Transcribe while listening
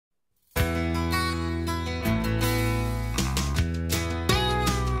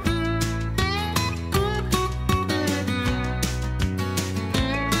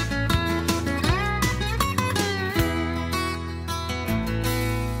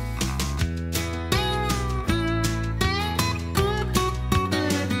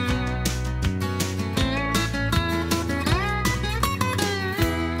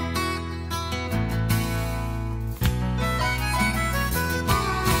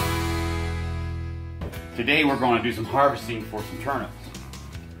Today we're going to do some harvesting for some turnips.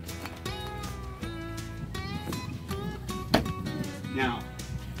 Now,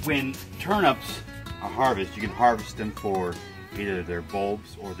 when turnips are harvested, you can harvest them for either their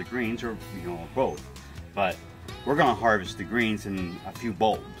bulbs or the greens, or both. But we're going to harvest the greens and a few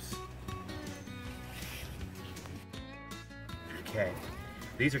bulbs. Okay,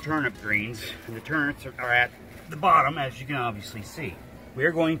 these are turnip greens, and the turnips are at the bottom, as you can obviously see.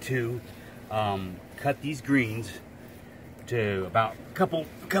 We're going to cut these greens to about a couple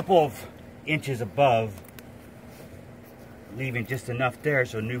of inches above, leaving just enough there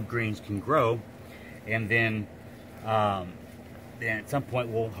so new greens can grow, and then at some point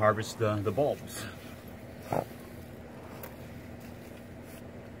we'll harvest the bulbs.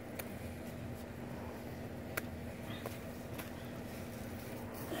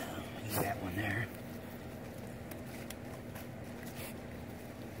 That one there.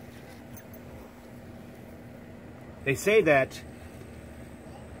 They say that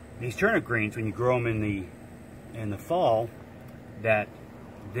these turnip greens, when you grow them in the fall, that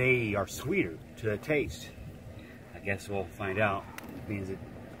they are sweeter to the taste. I guess we'll find out. It means that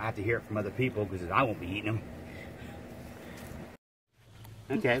I have to hear it from other people, because I won't be eating them.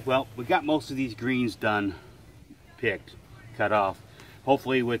 Okay, well, we got most of these greens done, picked, cut off.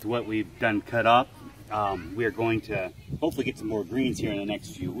 Hopefully with what we've done cut up, we are going to hopefully get some more greens here in the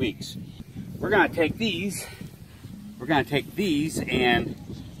next few weeks. We're going to take these and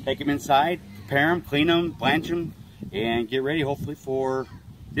take them inside, prepare them, clean them, blanch them, and get ready hopefully for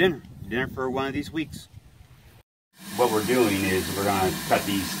dinner for one of these weeks. What we're doing is we're going to cut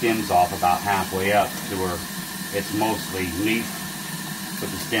these stems off about halfway up to where it's mostly leaf. Put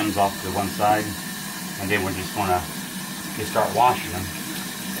the stems off to one side, and then we're just going to start washing them.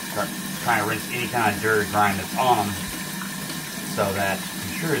 Start trying to rinse any kind of dirt or grime that's on them, so that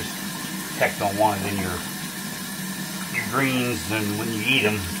I'm sure as heck don't want it in your greens, and when you eat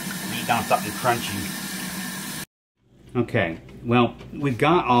them, you eat on something crunchy. Okay, well, we've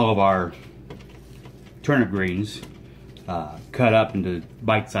got all of our turnip greens cut up into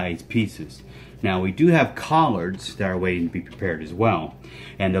bite-sized pieces. Now, we do have collards that are waiting to be prepared as well,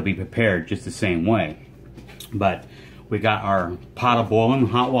 and they'll be prepared just the same way. But we got our pot of boiling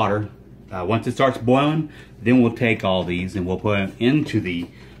hot water. Once it starts boiling, then we'll take all these and we'll put them into the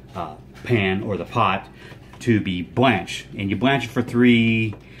pan or the pot to be blanched. And you blanch it for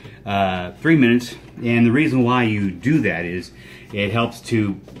three minutes. And the reason why you do that is it helps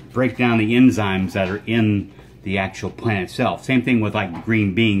to break down the enzymes that are in the actual plant itself. Same thing with like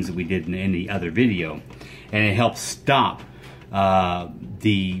green beans that we did in the other video. And it helps stop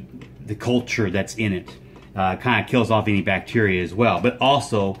the culture that's in it. Kind of kills off any bacteria as well. But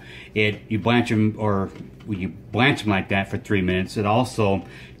also, you blanch them, or when you blanch them like that for 3 minutes, it also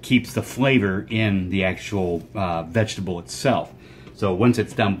keeps the flavor in the actual vegetable itself. So once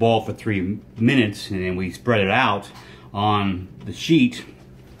it's done boiled for 3 minutes, and then we spread it out on the sheet,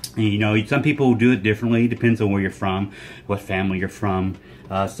 and some people do it differently. Depends on where you're from, what family you're from.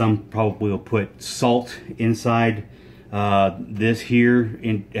 Some probably will put salt inside this here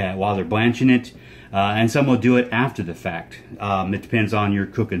while they're blanching it. And some will do it after the fact. It depends on your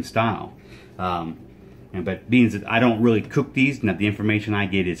cooking style. But being that I don't really cook these, and the information I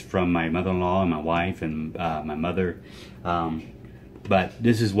get is from my mother-in-law and my wife and my mother. But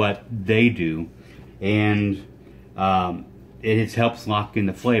this is what they do, and it helps lock in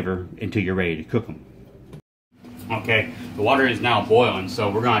the flavor until you're ready to cook them. Okay, the water is now boiling, so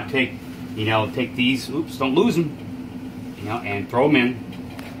we're going to take these. Oops, don't lose them. And throw them in.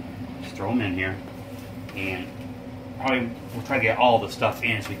 Just throw them in here. And probably we'll try to get all the stuff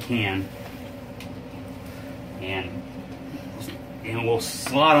in as we can, and we'll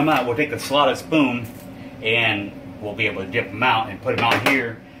slot them out. We'll take the slotted spoon, and we'll be able to dip them out and put them out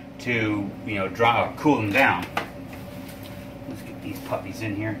here to dry or cool them down. Let's get these puppies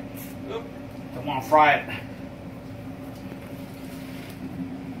in here. Oop, don't want to fry it.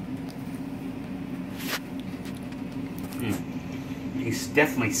 You can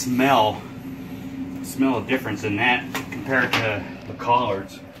definitely smell a difference in that compared to the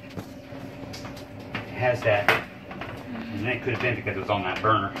collards. It has that, and that could have been because it was on that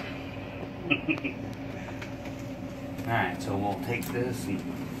burner. Alright, so we'll take this and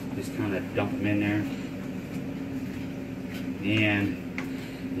just kind of dump them in there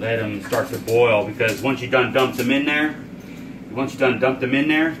and let them start to boil, because once you've done dumped them in there,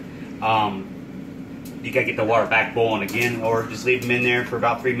 you gotta get the water back boiling again, or just leave them in there for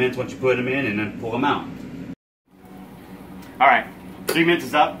about 3 minutes once you put them in, and then pull them out. Alright, 3 minutes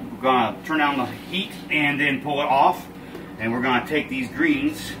is up. We're gonna turn down the heat and then pull it off. And we're gonna take these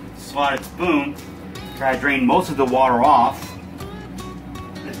greens, slotted spoon, Try to drain most of the water off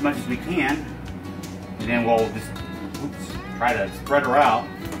as much as we can. And then we'll just try to spread her out.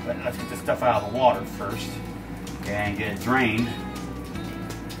 But let's get this stuff out of the water first. Okay, and get it drained.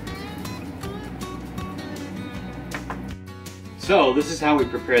 So this is how we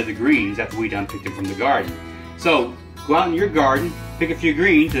prepare the greens after we done picked them from the garden. So go out in your garden, pick a few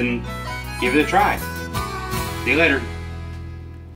greens, and give it a try. See you later.